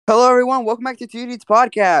everyone. Welcome back to Two Idiots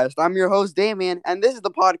Podcast. I'm your host, Damian, and this is the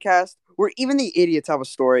podcast where even the idiots have a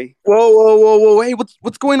story. Whoa. Hey,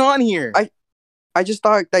 what's going on here? I just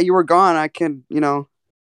thought that you were gone. I can,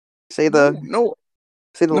 say the...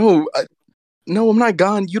 No, I'm not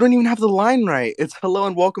gone. You don't even have the line right. It's hello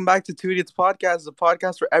and welcome back to Two Idiots Podcast, a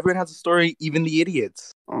podcast where everyone has a story, even the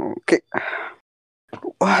idiots. Okay.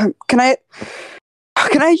 Can I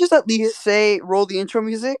just at least say, roll the intro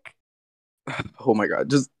music? Oh my god,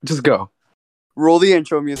 just go. Roll the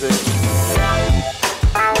intro music.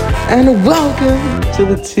 And welcome to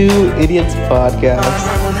the Two Idiots Podcast.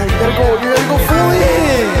 You gotta go full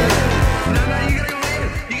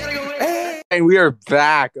in. And we are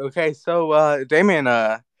back. Okay, so Damian,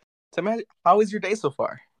 tell me, how was your day so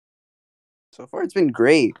far? So far, it's been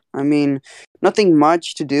great. I mean, nothing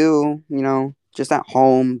much to do, just at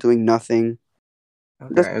home, doing nothing.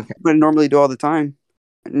 Okay. What I normally do all the time.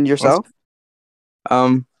 And yourself?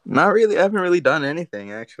 Not really. I haven't really done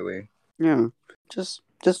anything, actually. Yeah, just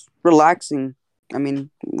relaxing. I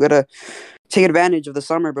mean, we gotta take advantage of the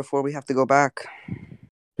summer before we have to go back.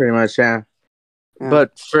 Pretty much, yeah.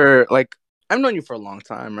 But I've known you for a long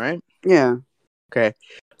time, right? Yeah. Okay.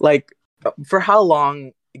 For how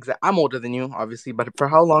long? I'm older than you, obviously, but for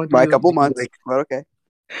how long? By a couple months. But okay.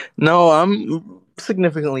 No, I'm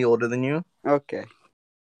significantly older than you. Okay.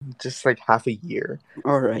 Just like half a year.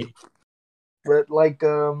 All right. But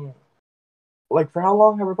for how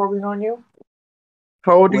long have I probably known you?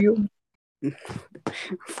 How old are you?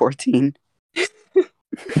 14.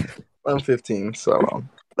 I'm 15, so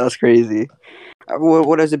that's crazy.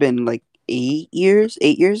 What has it been, like 8 years?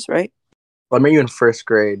 8 years, right? I met you in first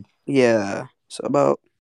grade. Yeah. So about,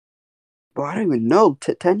 I don't even know.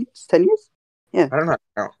 10 years? 10 years? Yeah. I don't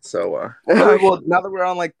know. So well, now that we're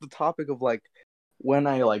on the topic of when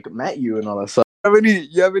I met you and all that stuff.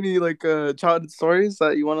 You have any childhood stories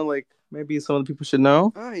that you want to maybe some of the people should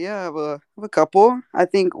know? Oh yeah, I have a couple. I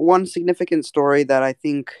think one significant story that I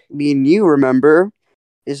think me and you remember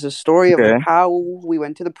is the story of how we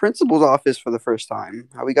went to the principal's office for the first time.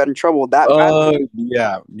 How we got in trouble that bad.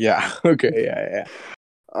 Yeah. Okay,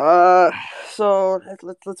 yeah. So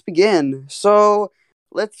let's begin. So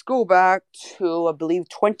let's go back to, I believe,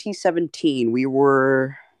 2017. We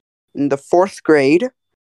were in the 4th grade.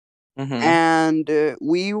 Mm-hmm. And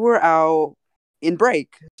we were out in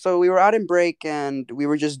break. So we were out in break and we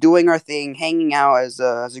were just doing our thing, hanging out as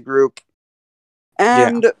a group.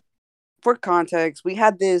 And for context, we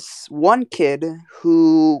had this one kid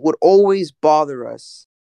who would always bother us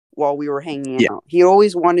while we were hanging out. He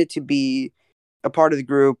always wanted to be a part of the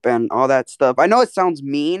group and all that stuff. I know it sounds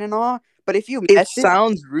mean and all, but if you it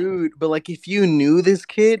sounds rude, but if you knew this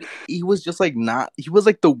kid, he was just he was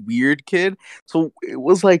the weird kid. So it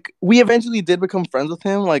was we eventually did become friends with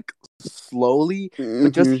him, slowly,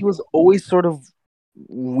 but just he was always sort of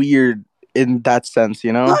weird in that sense,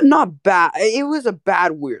 Not bad. It was a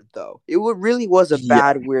bad weird though. It really was a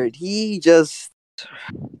bad weird. He was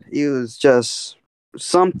just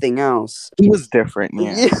something else. He was different,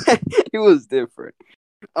 yeah. He was different.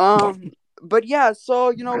 But yeah, so,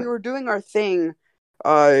 we were doing our thing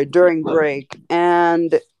during break,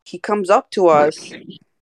 and he comes up to us,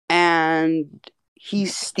 and he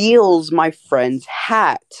steals my friend's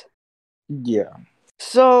hat. Yeah.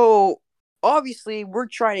 So, obviously, we're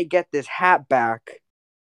trying to get this hat back,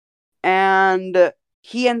 and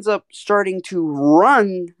he ends up starting to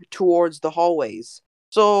run towards the hallways.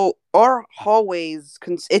 So our hallways,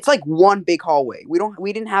 it's one big hallway.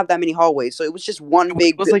 We didn't have that many hallways, so it was just one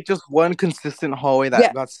big. It was just one consistent hallway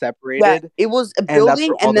that got separated. Yeah, it was a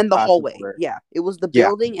building and then the hallway. Yeah, it was the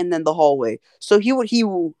building and then the hallway. So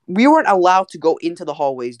we weren't allowed to go into the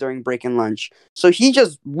hallways during break and lunch. So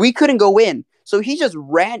we couldn't go in. So he just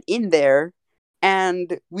ran in there,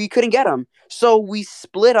 and we couldn't get him. So we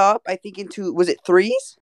split up. I think into, was it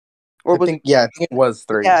 3s? I think it was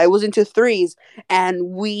 3s. Yeah, it was into 3s, and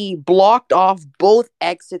we blocked off both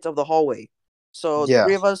exits of the hallway. So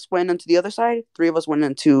 3 of us went into the other side, 3 of us went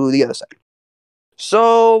into the other side.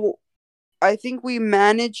 So I think we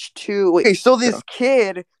managed to... Okay, so this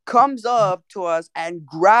kid comes up to us and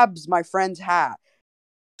grabs my friend's hat.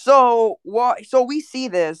 So we see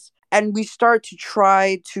this, and we start to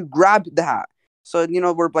try to grab the hat. So,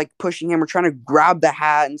 we're pushing him, we're trying to grab the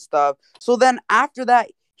hat and stuff. So then after that,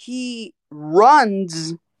 he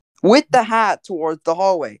runs with the hat towards the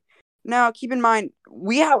hallway. Now, keep in mind,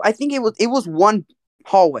 I think it was one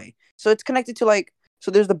hallway. So it's connected to so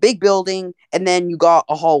there's the big building, and then you got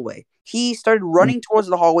a hallway. He started running towards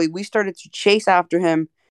the hallway. We started to chase after him.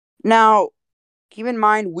 Now, keep in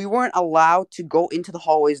mind, we weren't allowed to go into the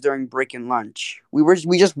hallways during break and lunch.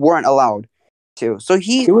 We just weren't allowed. too. So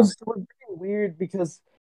it was really weird because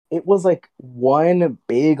it was like one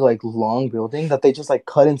big like long building that they just like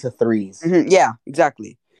cut into threes. Yeah,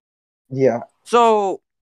 exactly. Yeah. So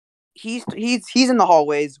he's in the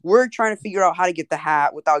hallways. We're trying to figure out how to get the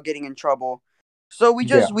hat without getting in trouble. So we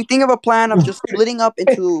think of a plan of just splitting up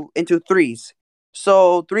into threes.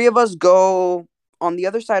 So 3 of us go on the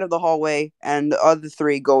other side of the hallway, and the other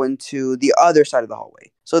 3 go into the other side of the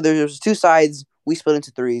hallway. So there's 2 sides. We split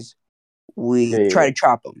into threes. We try to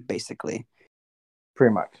trap them, basically.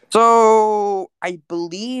 Pretty much. So I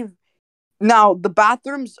believe now the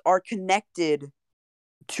bathrooms are connected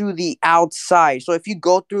to the outside. So if you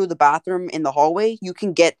go through the bathroom in the hallway, you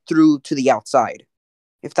can get through to the outside,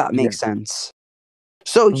 if that makes sense.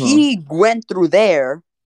 So he went through there.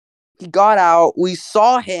 He got out. We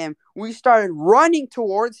saw him. We started running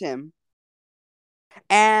towards him.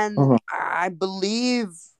 And I believe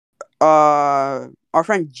our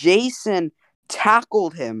friend Jason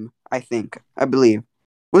tackled him, I believe.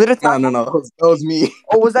 Was it a tackle? No. That was me.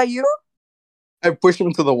 Oh, was that you? I pushed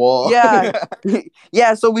him to the wall. Yeah.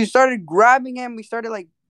 Yeah, so we started grabbing him. We started like,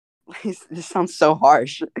 this sounds so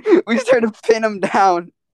harsh. We started to pin him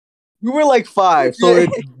down. We were like 5, so it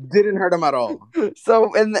didn't hurt him at all. So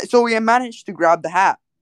we managed to grab the hat.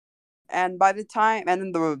 And by the time, and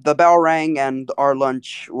then the bell rang and our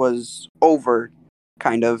lunch was over,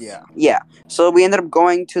 kind of. Yeah. So we ended up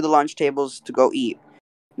going to the lunch tables to go eat.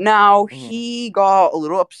 Now, he got a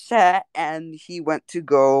little upset and he went to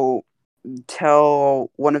go tell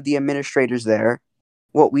one of the administrators there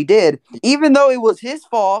what we did. Even though it was his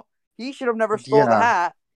fault, he should have never stole the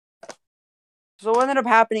hat. So what ended up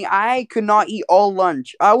happening, I could not eat all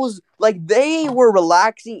lunch. I was like, they were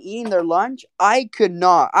relaxing, eating their lunch. I could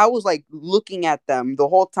not. I was like looking at them the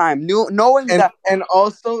whole time, knowing that. And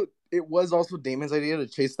also, it was also Damian's idea to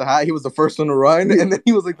chase the hat. He was the first one to run, and then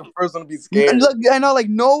he was like the first one to be scared. And look, I know, like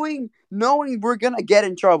knowing we're gonna get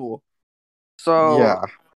in trouble. So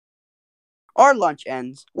our lunch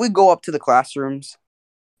ends. We go up to the classrooms.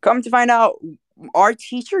 Come to find out, our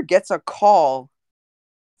teacher gets a call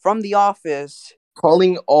from the office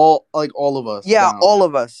calling all of us. Yeah, down. all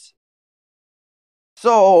of us.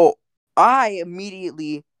 So I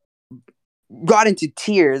immediately got into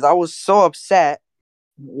tears. I was so upset.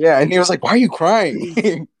 Yeah, and he was like, "Why are you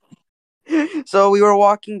crying?" So we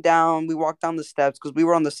walked down the steps because we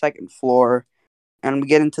were on the 2nd floor, and we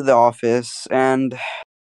get into the office and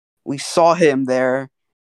we saw him there.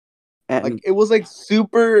 And like it was like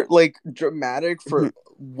super like dramatic for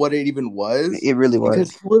what it even was. It really was.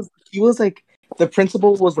 Because he was like, the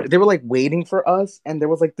principal was like, they were like waiting for us, and there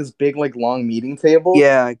was like this big like long meeting table.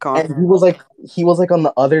 Yeah, and he was like on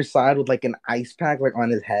the other side with like an ice pack like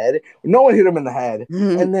on his head. No one hit him in the head.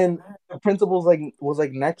 And then the principal was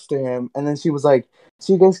like next to him, and then she was like,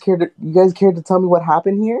 "So you guys care to tell me what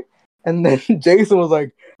happened here?" And then Jason was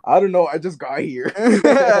like, "I don't know, I just got here."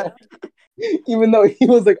 Even though he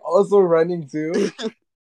was like also running too.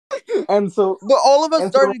 And so, but all of us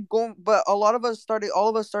started going. But all of us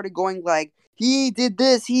started going like, he did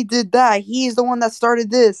this, he did that, he's the one that started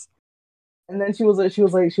this. And then she was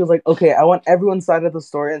like, "Okay, I want everyone's side of the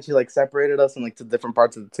story." And she like separated us in like to different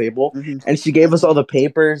parts of the table, and she gave us all the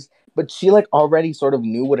papers. But she like already sort of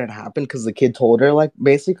knew what had happened because the kid told her, like,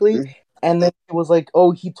 basically. And then it was like,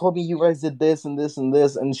 "Oh, he told me you guys did this and this and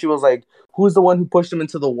this," and she was like, "Who's the one who pushed him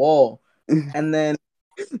into the wall?" And then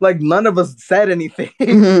like none of us said anything.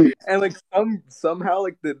 And like somehow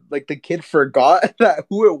like the kid forgot that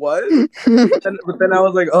who it was. But then I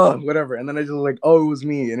was like, "Oh, whatever." And then I just was like, "Oh, it was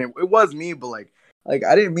me." And it was me, but like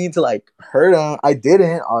I didn't mean to like hurt him. I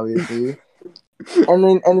didn't, obviously. and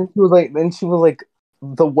then she was like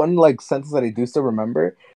the one like sentence that I do still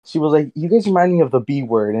remember. She was like, "You guys remind me of the B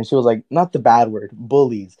word," and she was like, "Not the bad word,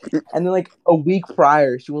 bullies." And then like a week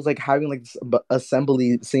prior, she was like having like this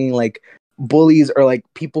assembly saying like bullies are like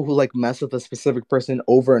people who like mess with a specific person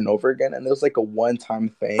over and over again, and it was like a one-time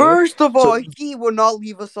thing. First of all, he would not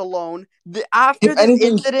leave us alone. After this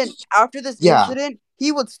incident,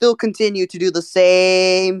 he would still continue to do the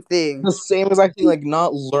same thing. The same exact thing, like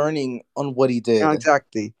not learning on what he did.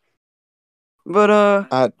 Exactly.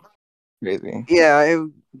 But crazy. Yeah,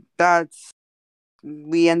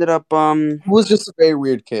 we ended up he was just a very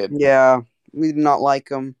weird kid. Yeah, we did not like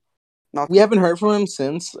him. We haven't heard from him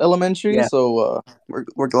since elementary, so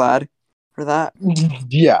we're glad for that.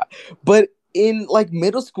 Yeah, but in like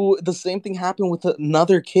middle school, the same thing happened with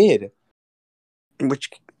another kid.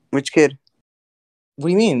 Which kid? What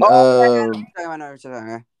do you mean? Yeah.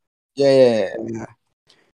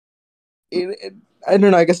 I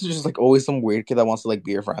don't know. I guess it's just like always some weird kid that wants to like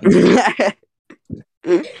be your friend.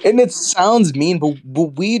 And it sounds mean, but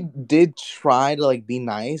we did try to like be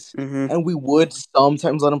nice, and we would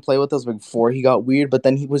sometimes let him play with us before he got weird. But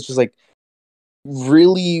then he was just like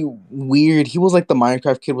really weird. He was like the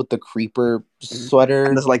Minecraft kid with the creeper sweater,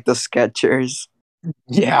 and there's like the Skechers.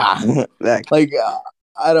 Yeah, like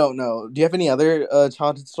I don't know. Do you have any other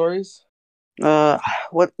childhood stories?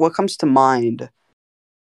 What comes to mind?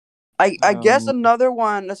 I guess another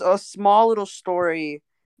one is a small little story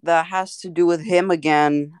that has to do with him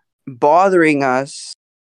again bothering us.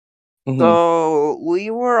 So we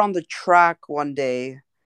were on the track one day,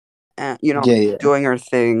 and doing our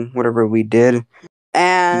thing, whatever we did,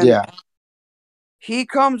 and he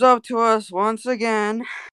comes up to us once again,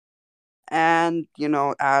 and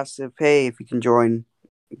asks if he can join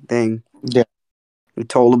thing. Yeah, we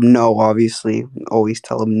told him no. Obviously, we always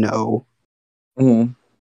tell him no.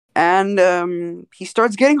 And he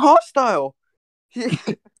starts getting hostile.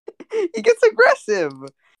 He gets aggressive.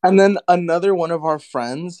 And then another one of our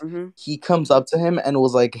friends, he comes up to him and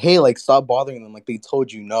was like, "Hey, like, stop bothering them. Like, they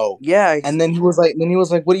told you no." Yeah. And then he was like,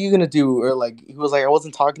 "What are you gonna do?" Or like, he was like, "I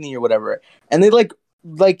wasn't talking to you or whatever." And they like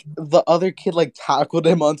the other kid like tackled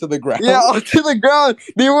him onto the ground. Yeah, onto the ground.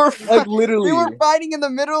 They were like literally. They were fighting in the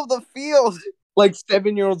middle of the field. Like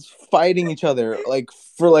 7-year-olds fighting each other, like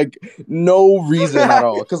for like no reason at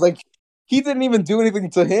all. Because like he didn't even do anything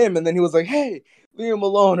to him, and then he was like, "Hey, leave him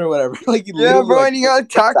alone" or whatever. Like he bro, like, and he got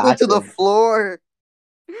tackled to the floor.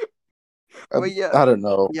 But yeah, I don't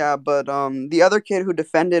know. Yeah, but the other kid who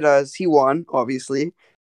defended us, he won, obviously.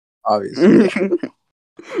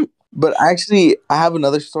 But actually, I have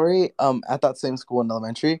another story. At that same school in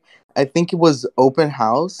elementary, I think it was open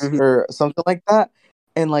house or something like that.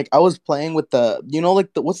 And like I was playing with the, like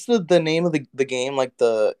what's the name of the game? Like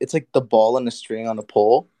it's like the ball and a string on a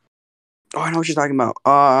pole. Oh, I know what you're talking about.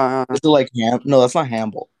 Is it like No, that's not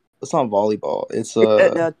handball. That's not volleyball. It's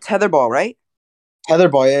tetherball, right?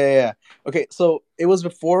 Tetherball, yeah. Okay, so it was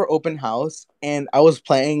before open house, and I was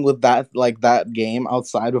playing with that game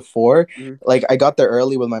outside before. Like I got there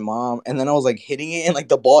early with my mom, and then I was like hitting it, and like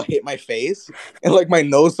the ball hit my face, and like my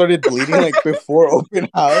nose started bleeding like before open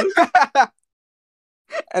house.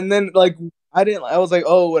 And then like I was like,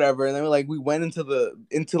 oh, whatever. And then we went into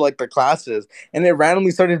the classes, and it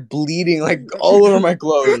randomly started bleeding like all over my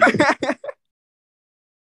clothes.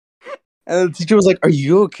 And the teacher was like, "Are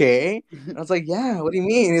you okay?" And I was like, "Yeah, what do you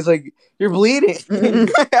mean?" He's like, "You're bleeding."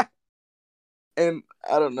 And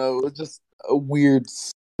I don't know, it was just a weird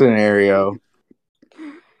scenario.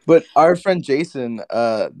 But our friend Jason,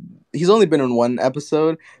 he's only been in one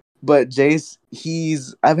episode, but Jace,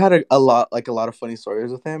 I've had a lot of funny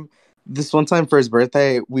stories with him. This one time for his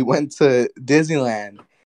birthday, we went to Disneyland,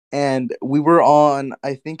 and we were on,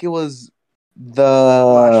 I think it was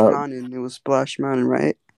Splash Mountain. It was Splash Mountain,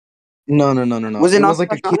 right? No. Was it was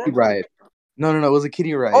like a kiddie ride. No. It was a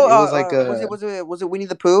kiddie ride. Oh, it was like was it Winnie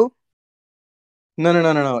the Pooh?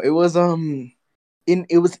 No. It was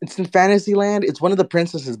it's in Fantasyland. It's one of the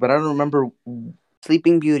princesses, but I don't remember.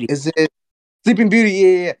 Sleeping Beauty. Is it Sleeping Beauty?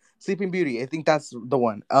 Yeah. Sleeping Beauty. I think that's the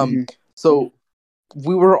one. So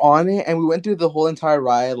we were on it, and we went through the whole entire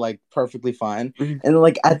ride like perfectly fine. And then,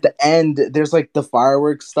 like at the end, there's like the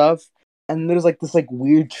fireworks stuff, and there's like this like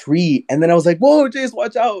weird tree. And then I was like, "Whoa, Jace,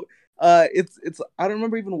 watch out!" It's I don't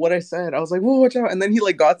remember even what I said. I was like, "Whoa, watch out!" And then he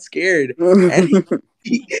like got scared, and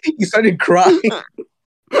he started crying.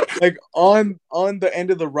 Like on the end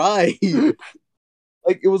of the ride.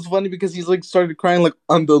 Like it was funny because he's like started crying like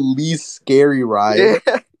on the least scary ride.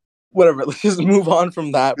 Whatever, let's just move on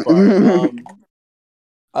from that part.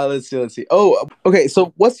 Let's see. Oh, okay,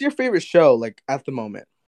 so what's your favorite show like at the moment?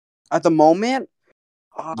 At the moment?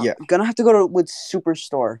 Yeah. I'm gonna have to go with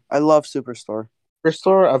Superstore. I love Superstore.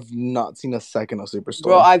 Superstore? I've not seen a second of Superstore.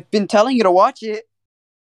 Bro, I've been telling you to watch it.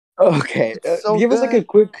 Okay. So give us like a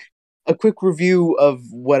quick review of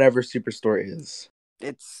whatever Superstore is.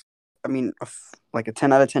 It's, I mean, like a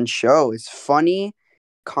 10 out of 10 show. It's funny,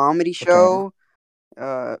 comedy show.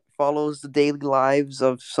 Follows the daily lives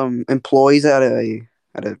of some employees at a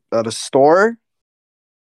store.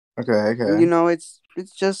 Okay.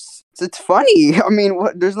 It's funny. I mean,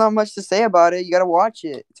 there's not much to say about it. You gotta watch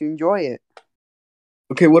it to enjoy it.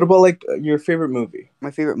 Okay, what about like your favorite movie?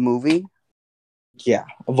 My favorite movie? Yeah,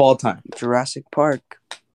 of all time. Jurassic Park.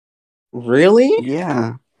 Really?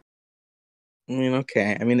 Yeah. I mean,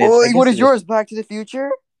 okay. I mean, what is yours? Back to the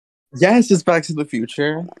Future? Yes, it's Back to the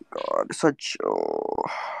Future. Oh my god, such.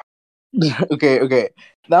 Okay.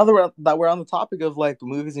 Now that we're on the topic of like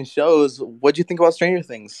movies and shows, what do you think about Stranger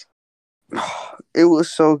Things? It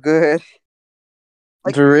was so good.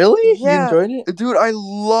 Like, really? Yeah, you enjoyed it, dude. I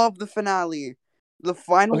love the finale. The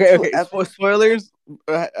final. Okay. Spoilers.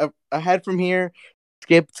 ahead from here.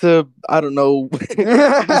 Skip to, I don't know. Just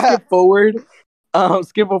skip forward.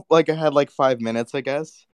 Skip up like I had like 5 minutes, I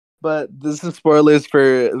guess. But this is spoilers for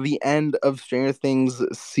the end of Stranger Things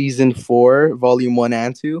season 4, volume 1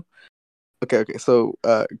 and 2. Okay. So,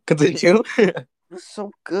 continue.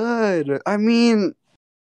 So good. I mean,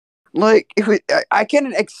 like, I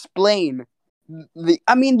can't explain the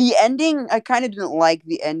ending. I kind of didn't like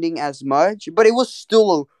the ending as much, but it was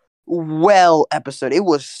still a well episode. It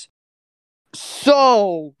was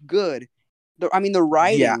so good. The Yeah.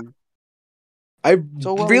 writing. I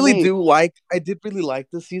So well really made. do like. I did really like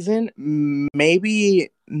this season. Maybe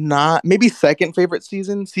not. Maybe second favorite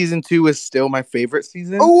season. Season 2 is still my favorite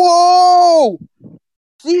season. Whoa!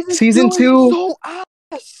 Season Season 2 is 2. so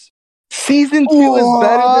ass. Season 2 is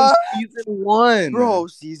better than What? season 1. Bro,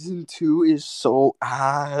 season 2 is so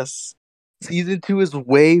ass. Season 2 is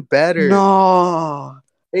way better. No.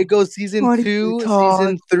 It goes season What are you 2,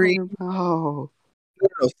 season 3. talking about?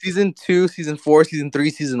 No, season 2, season 4, season 3,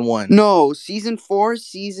 season 1. No, season 4,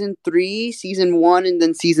 season 3, season 1, and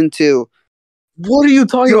then season 2. What are you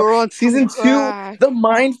talking You're on about? Season 2, track. the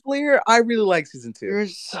Mind Flayer, I really like season 2. You're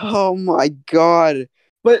oh my god.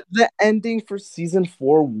 But the ending for season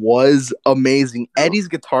 4 was amazing. Eddie's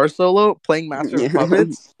guitar solo playing Master of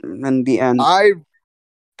Puppets. And the end.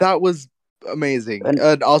 That was amazing.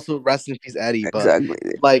 And also rest in peace, Eddie. Exactly.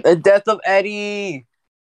 But like the death of Eddie.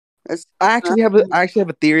 I actually have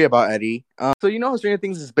a theory about Eddie. So you know how Stranger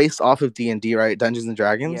Things is based off of D&D, right? Dungeons and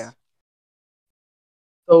Dragons. Yeah.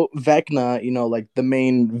 So Vecna, like the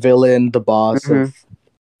main villain, the boss of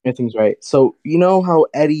Stranger Things, right? So you know how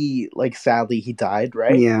Eddie, like, sadly he died,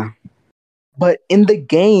 right? Yeah. But in the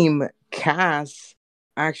game, Cass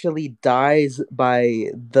actually dies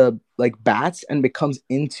by the bats and becomes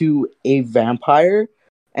into a vampire,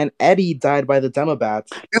 and Eddie died by the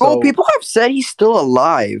demobats. So people have said he's still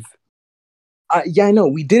alive. Yeah, I know.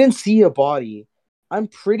 We didn't see a body. I'm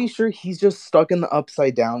pretty sure he's just stuck in the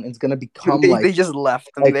upside down and it's gonna become they just left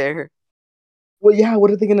him there. Well, yeah,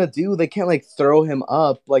 what are they gonna do? They can't throw him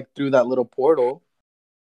up through that little portal.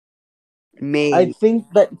 Maybe. I think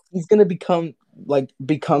that he's gonna become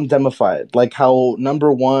demified, like how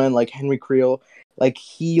number 1, Henry Creel,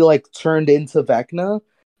 he turned into Vecna.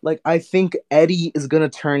 I think Eddie is gonna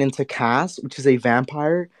turn into Cass, which is a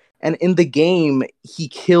vampire, and in the game he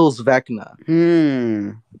kills Vecna.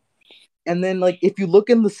 And then if you look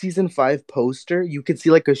in the season 5 poster, you can see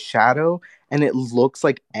a shadow, and it looks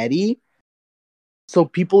like Eddie. So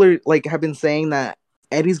people are have been saying that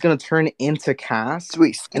Eddie's gonna turn into Cass.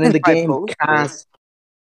 Sweet. And in the game, Cass.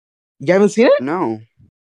 You haven't seen it? No.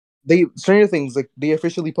 Stranger Things, they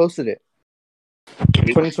officially posted it.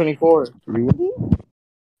 2024. Really?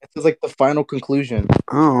 It says the final conclusion.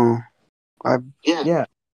 Oh. Yeah.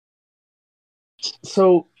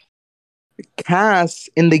 So Cass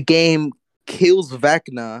in the game kills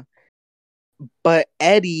Vecna, but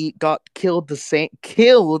Eddie got killed the same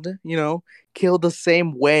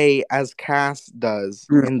way as Cass does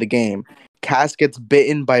in the game. Cass gets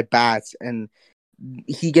bitten by bats and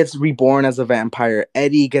he gets reborn as a vampire.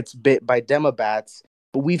 Eddie gets bit by demobats,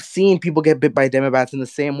 but we've seen people get bit by demobats in the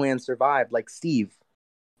same way and survive, like Steve.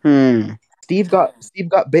 Steve got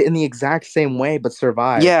bit in the exact same way but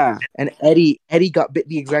survived. Yeah. And Eddie got bit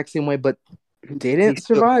the exact same way but didn't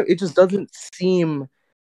survive. It just doesn't seem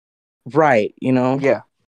right, Yeah.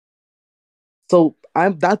 So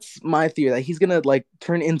that's my theory, that he's gonna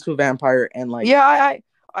turn into a vampire and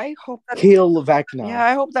I hope that kill Vecna. Yeah,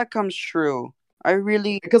 I hope that comes true.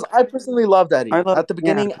 Because I personally loved Eddie. At the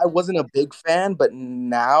beginning, yeah. I wasn't a big fan, but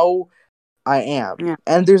now I am. Yeah.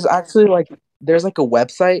 And there's actually there's a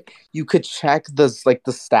website you could check the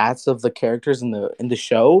stats of the characters in the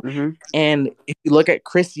show. And if you look at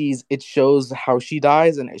Chrissy's, it shows how she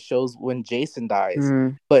dies and it shows when Jason dies.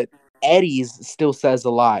 But Eddie's still says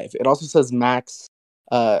alive. It also says Max,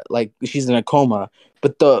 she's in a coma.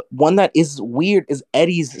 But the one that is weird is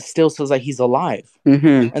Eddie's still says that he's alive.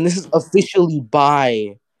 And this is officially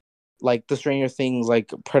by the Stranger Things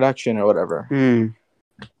production or whatever.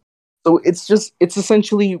 So it's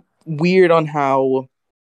essentially weird on how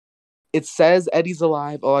it says Eddie's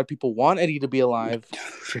alive. A lot of people want Eddie to be alive.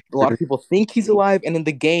 A lot of people think he's alive. And in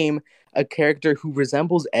the game, a character who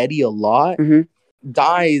resembles Eddie a lot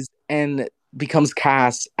dies and becomes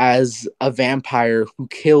Cass as a vampire who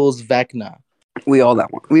kills Vecna. We all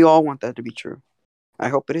want that to be true. I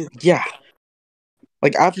hope it is. Yeah.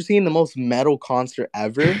 After seeing the most metal concert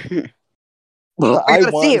ever, we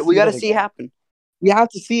gotta see it. We gotta see it happen. We have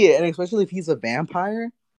to see it, and especially if he's a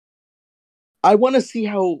vampire. I want to see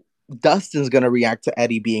how Dustin's gonna react to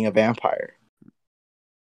Eddie being a vampire.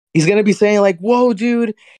 He's gonna be saying like, "Whoa,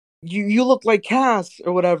 dude, you look like Cass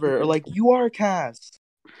or whatever," or like, "You are Cass."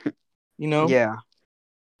 You know? Yeah.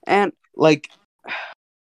 And like,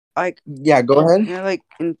 yeah, go ahead. Yeah,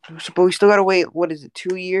 but we still gotta wait. What is it?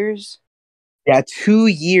 2 years? Yeah, 2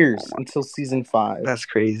 years until season 5. That's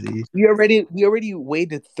crazy. We already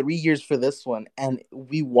waited 3 years for this one, and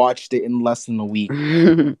we watched it in less than a week.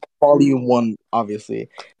 Volume 1, obviously,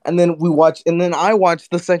 and then I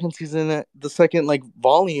watched the second season, the second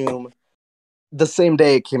volume, the same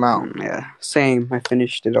day it came out. Yeah, same. I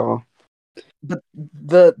finished it all. But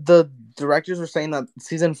the directors were saying that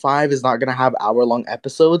season 5 is not gonna have hour-long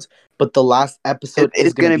episodes, but the last episode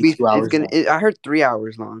is gonna be 2 hours long. I heard 3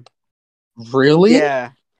 hours long. Really?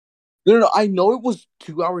 Yeah. No. I know it was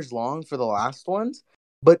 2 hours long for the last ones,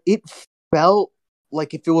 but it felt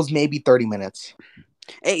like if it was maybe 30 minutes.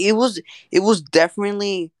 It was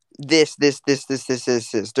definitely this. They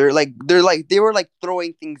were like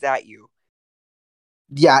throwing things at you.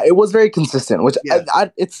 Yeah, it was very consistent, which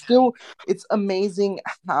it's amazing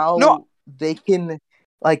how they can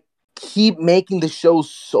keep making the show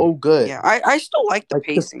so good. Yeah, I still like the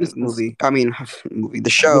pacing of the movie. I mean, the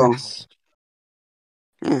show. Yes.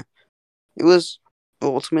 Yeah, it was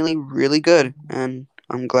ultimately really good, and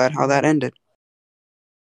I'm glad how that ended.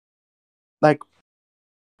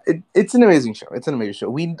 It's an amazing show. It's an amazing show.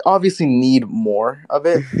 We obviously need more of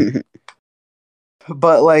it.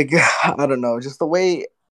 But I don't know, just the way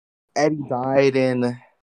Eddie died in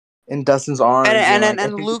Dustin's arms,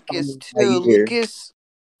 and Lucas too.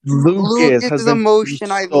 Lucas has is emotion.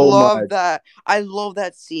 So I love that. I love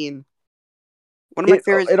that scene. One of my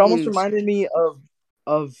favorite scenes. It almost reminded me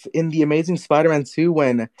of in The Amazing Spider-Man 2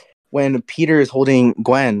 when Peter is holding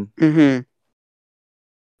Gwen.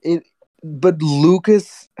 Mm-hmm. But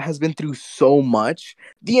Lucas has been through so much.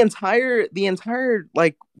 Their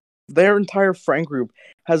entire friend group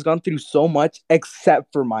has gone through so much,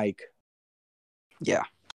 except for Mike. Yeah,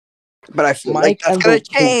 but I feel like that's gonna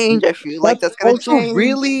change. I feel like that's gonna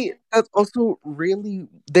change. That's also really.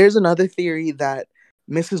 There's another theory that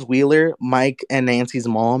Mrs. Wheeler, Mike and Nancy's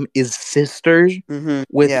mom, is sisters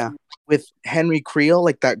with Henry Creel,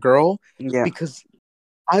 like that girl. Yeah, because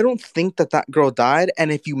I don't think that girl died, and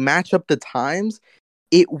if you match up the times,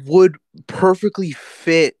 it would perfectly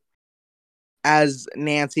fit as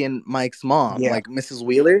Nancy and Mike's mom, like Mrs.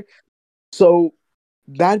 Wheeler. So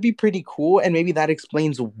that'd be pretty cool, and maybe that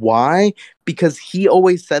explains why, because he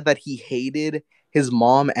always said that he hated his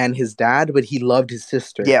mom and his dad, but he loved his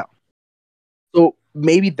sister. Yeah. So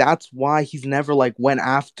maybe that's why he's never went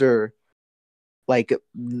after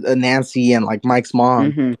Nancy and Mike's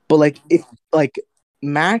mom. Mm-hmm. But if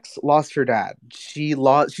Max lost her dad, she's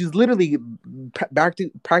literally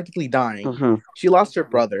practically dying. Mm-hmm. She lost her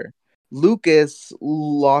brother. Lucas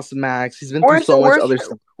lost Max. He's been through so much other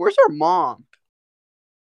stuff. Where's her mom?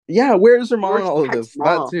 Yeah, where's her mom in all of this?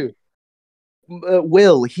 That too.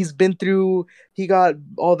 Will, he's been through. He got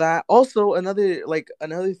all that. Also, another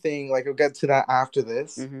thing. I'll get to that after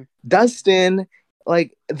this. Mm-hmm. Dustin,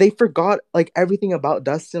 they forgot everything about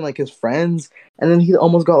Dustin, his friends, and then he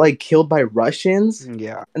almost got killed by Russians.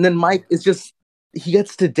 Yeah. And then Mike is just he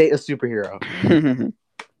gets to date a superhero.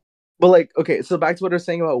 But okay, so back to what I was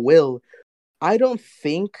saying about Will. I don't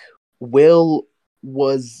think Will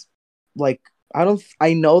was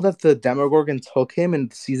I know that the Demogorgon took him in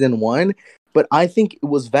season 1, but I think it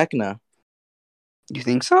was Vecna. You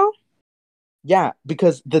think so? Yeah,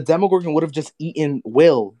 because the Demogorgon would have just eaten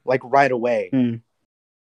Will right away. Mm.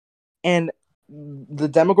 And the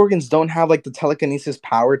Demogorgons don't have the telekinesis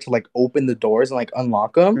power to open the doors and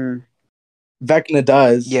unlock them. Mm. Vecna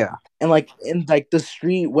does. Yeah. And in the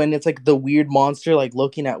street when it's the weird monster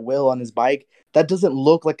looking at Will on his bike, that doesn't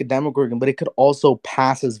look like a Demogorgon, but it could also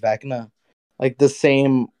pass as Vecna. The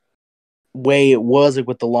same way it was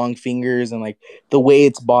with the long fingers and the way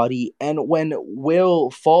its body. And when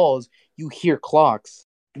Will falls, you hear clocks.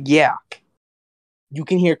 Yeah. You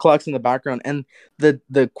can hear clocks in the background, and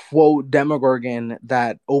the quote Demogorgon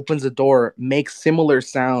that opens the door makes similar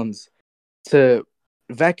sounds to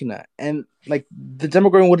Vecna, and the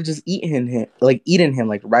Demogorgon would have just eaten him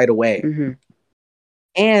right away. Mm-hmm.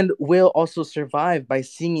 And Will also survived by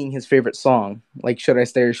singing his favorite song, "Should I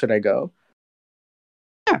Stay or Should I Go?"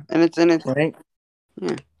 Yeah, and it's right.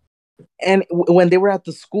 Yeah. And when they were at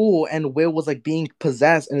the school and Will was being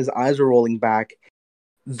possessed and his eyes were rolling back,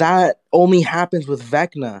 that only happens with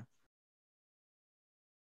Vecna.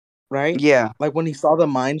 Right? Yeah. When he saw the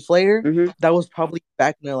Mind Flayer, mm-hmm. that was probably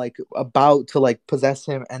Vecna about to possess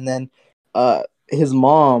him, and then his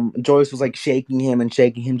mom Joyce was shaking him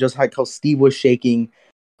just like how Steve was shaking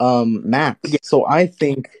Max. Yeah. So I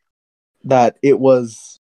think that it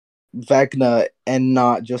was Vecna and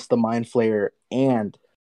not just the Mind Flayer and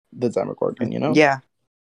the Demogorgon, you know? Yeah.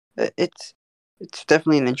 It's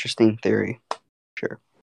definitely an interesting theory. Sure.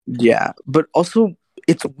 Yeah, but also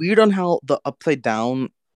it's weird on how the Upside Down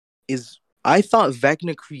is. I thought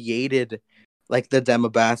Vecna created like the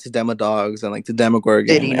Demobats, the Demodogs, and like the Demogorgon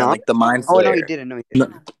Did he and not? like the Mind Oh no, he Flayer. didn't. No, he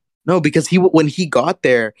didn't. No, because when he got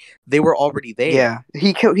there, they were already there. Yeah,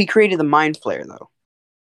 he created the Mind Flayer though.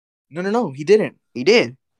 No, he didn't. He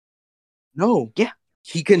did. No. Yeah.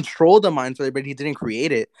 He controlled the Mind Flayer, but he didn't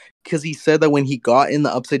create it. Because he said that when he got in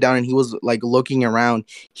the Upside Down and he was like looking around,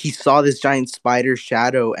 he saw this giant spider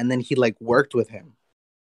shadow, and then he like worked with him.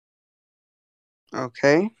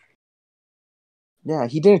 Okay. Yeah,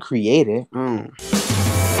 he didn't create it. Mm.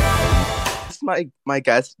 This is my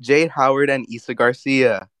guests, Jade Howard and Isa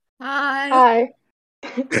Garcia. Hi.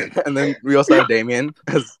 And then we also have Damian,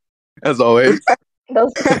 as always.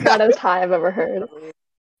 That's the hottest high I've ever heard.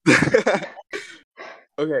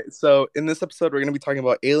 Okay, so in this episode, we're going to be talking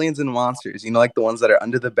about aliens and monsters, you know, like the ones that are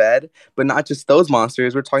under the bed, but not just those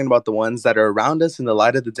monsters. We're talking about the ones that are around us in the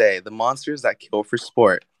light of the day, the monsters that kill for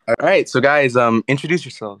sport. All right, so guys, introduce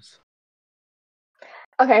yourselves.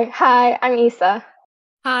 Okay, hi, I'm Isa.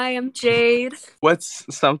 Hi, I'm Jade. What's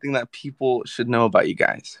something that people should know about you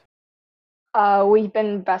guys? We've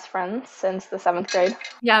been best friends since the 7th grade.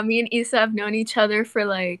 Yeah, me and Isa have known each other for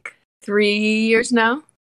like 3 years now.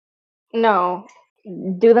 No,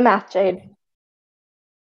 do the math, Jade.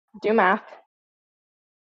 Do math.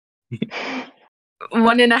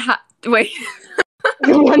 1.5. Wait.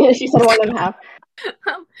 She said 1.5.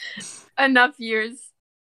 Enough years.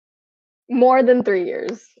 More than 3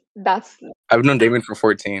 years. I've known Damian for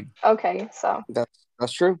 14. Okay, so.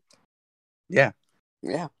 That's true. Yeah.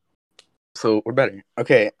 Yeah. So we're better.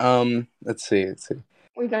 Okay, let's see.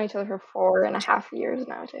 We've known each other for 4.5 years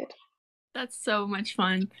now, Jade. That's so much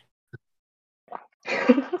fun.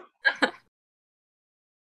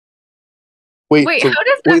 Wait, how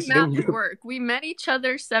does that math work? We met each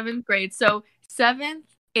other 7th grade, so 7th,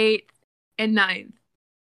 8th, and 9th.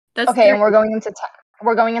 That's okay, and we're going into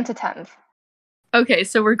 10th. Okay,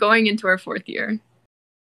 so we're going into our 4th year.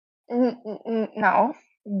 No,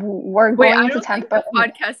 we're going into 10th, but the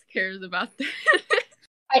podcast cares about that.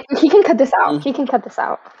 He can cut this out. He can cut this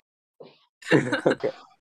out. Okay.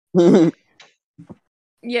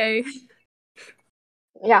 Yay.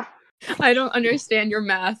 Yeah. I don't understand your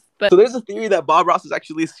math, but So there's a theory that Bob Ross is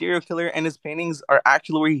actually a serial killer and his paintings are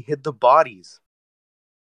actually where he hid the bodies.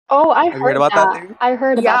 Oh, I Have you heard about that theory? I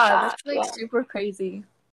heard about that. That's like super crazy.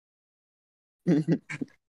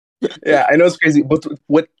 Yeah, I know it's crazy. But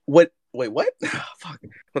wait, what? Fuck.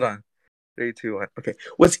 Hold on. 3, 2, 1. Okay.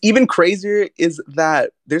 What's even crazier is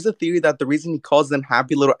that there's a theory that the reason he calls them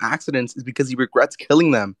happy little accidents is because he regrets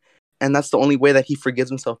killing them. And that's the only way that he forgives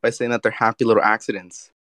himself, by saying that they're happy little accidents.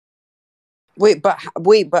 Wait, but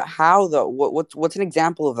how though? What's an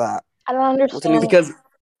example of that? I don't understand. Because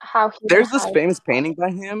how there's this famous painting by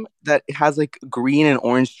him that has like green and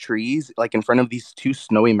orange trees like in front of these 2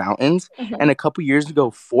 snowy mountains. Mm-hmm. And a couple years ago,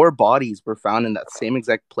 4 bodies were found in that same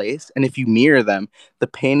exact place. And if you mirror them, the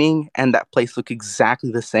painting and that place look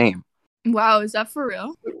exactly the same. Wow, is that for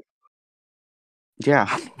real?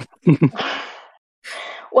 Yeah.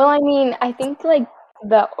 Well, I mean, I think like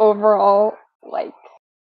the overall like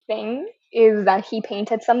thing is that he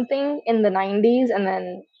painted something in the 90s and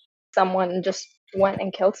then someone just went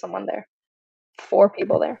and killed someone there. 4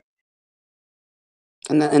 people there.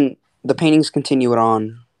 And then the paintings continue it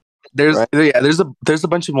on. There's right? there's a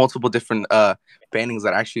bunch of multiple different paintings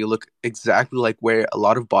that actually look exactly like where a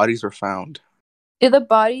lot of bodies were found. Do the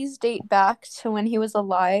bodies date back to when he was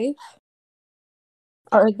alive?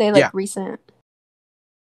 Or are they like recent?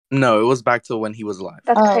 No, it was back to when he was alive.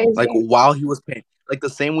 That's crazy. Like while he was painting, like the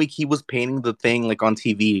same week he was painting the thing, like on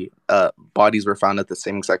TV, bodies were found at the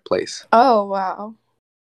same exact place. Oh wow!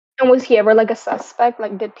 And was he ever like a suspect?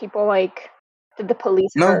 Like, did the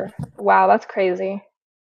police ever? Wow, that's crazy.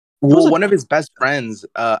 Well, one of his best friends,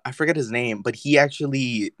 I forget his name, but he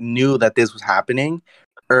actually knew that this was happening,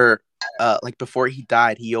 or like before he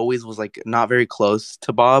died, he always was like not very close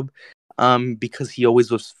to Bob. Because he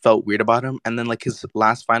always felt weird about him, and then like his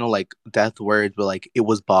last final like death words were like it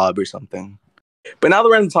was Bob or something. But now that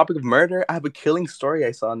we're on the topic of murder, I have a killing story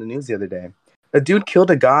I saw in the news the other day. A dude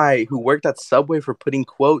killed a guy who worked at Subway for putting,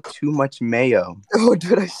 quote, too much mayo. Oh,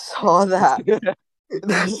 dude, I saw that.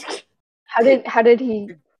 How did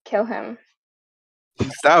he kill him? He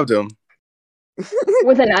stabbed him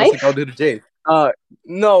with a knife. Just like I'll do to Jade.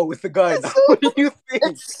 No, with the gun. What do you think?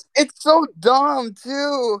 It's so dumb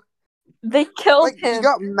too. They killed him. He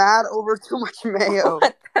got mad over too much mayo.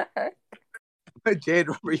 Jade,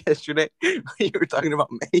 remember yesterday when you were talking about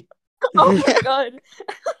May? Oh my god.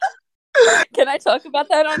 Can I talk about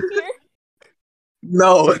that on here?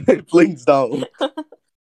 No, please don't.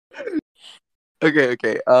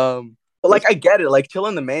 Okay. But like I get it, like chill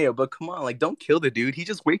in the mayo, but come on, like don't kill the dude. He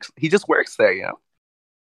just works there, you know?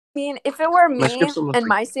 I mean, if it were me and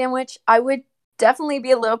my sandwich, I would definitely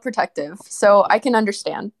be a little protective. So I can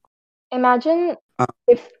understand. Imagine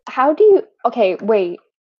okay, wait.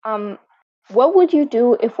 What would you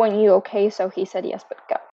do if when you okay, so he said yes, but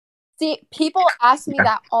go? See, people ask me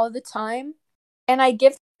that all the time, and I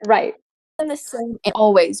give them the same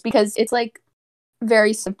always because it's like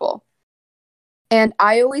very simple. And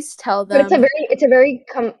I always tell them, but it's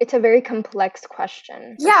a very complex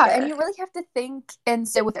question. Yeah, sure. And you really have to think and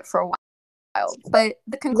sit with it for a while. But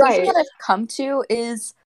the conclusion that I've come to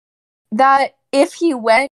is that if he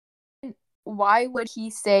went, why would he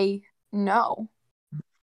say no?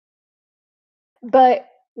 But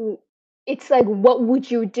it's like, what would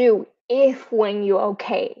you do if when you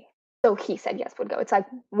okay? So he said yes would go. It's like,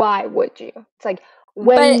 why would you? It's like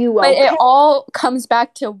when you okay. But it all comes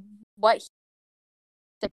back to what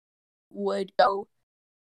he would go.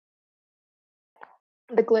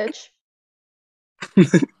 The glitch.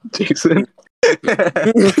 Jason.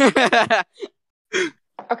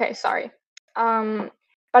 Okay, sorry. But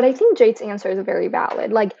I think Jade's answer is very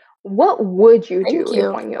valid. Like, what would you do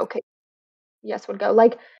if when you okay? Yes would go.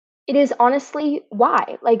 Like, it is honestly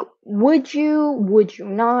why. Like, would you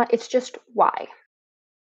not? It's just why.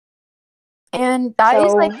 And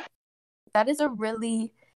that is a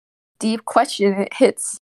really deep question. It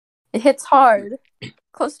hits hard,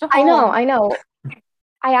 close to home. I know.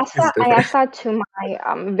 I asked that to my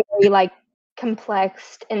very like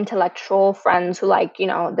complex intellectual friends who like, you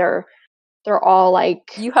know, they're all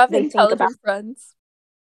like, you have intelligent friends.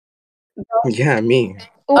 Yeah, me.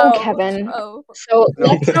 Kevin. So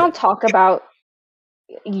let's not talk about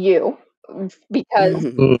you because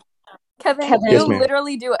Kevin, you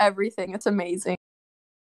literally do everything. It's amazing.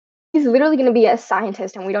 He's literally going to be a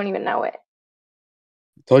scientist and we don't even know it.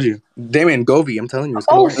 Told you. Damian, Govey, I'm telling you.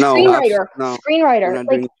 Screenwriter. Screenwriter.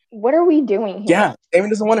 Like, what are we doing here? Yeah,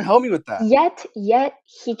 Damian doesn't want to help me with that. Yet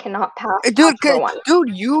he cannot pass. Dude,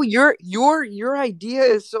 your idea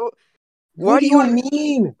is so... What do you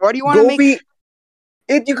mean? Why do you want to make...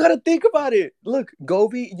 You gotta think about it. Look,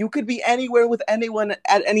 Govey, you could be anywhere with anyone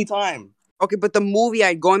at any time. Okay, but the movie,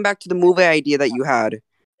 going back to the movie idea that you had,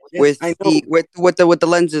 with the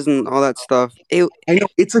lenses and all that stuff. I know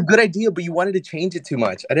it's a good idea, but you wanted to change it too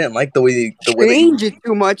much. I didn't like the way it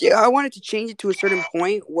too much. I wanted to change it to a certain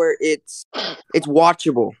point where it's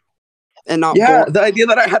watchable and not. Yeah, the idea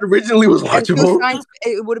that I had originally was watchable.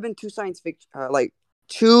 It would have been too science fictional.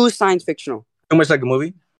 Too much like a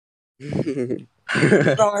movie. It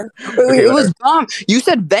was dumb. You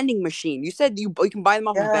said vending machine. You said you can buy them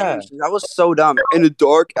off of vending machines. That was so dumb. In a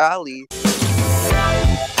dark alley.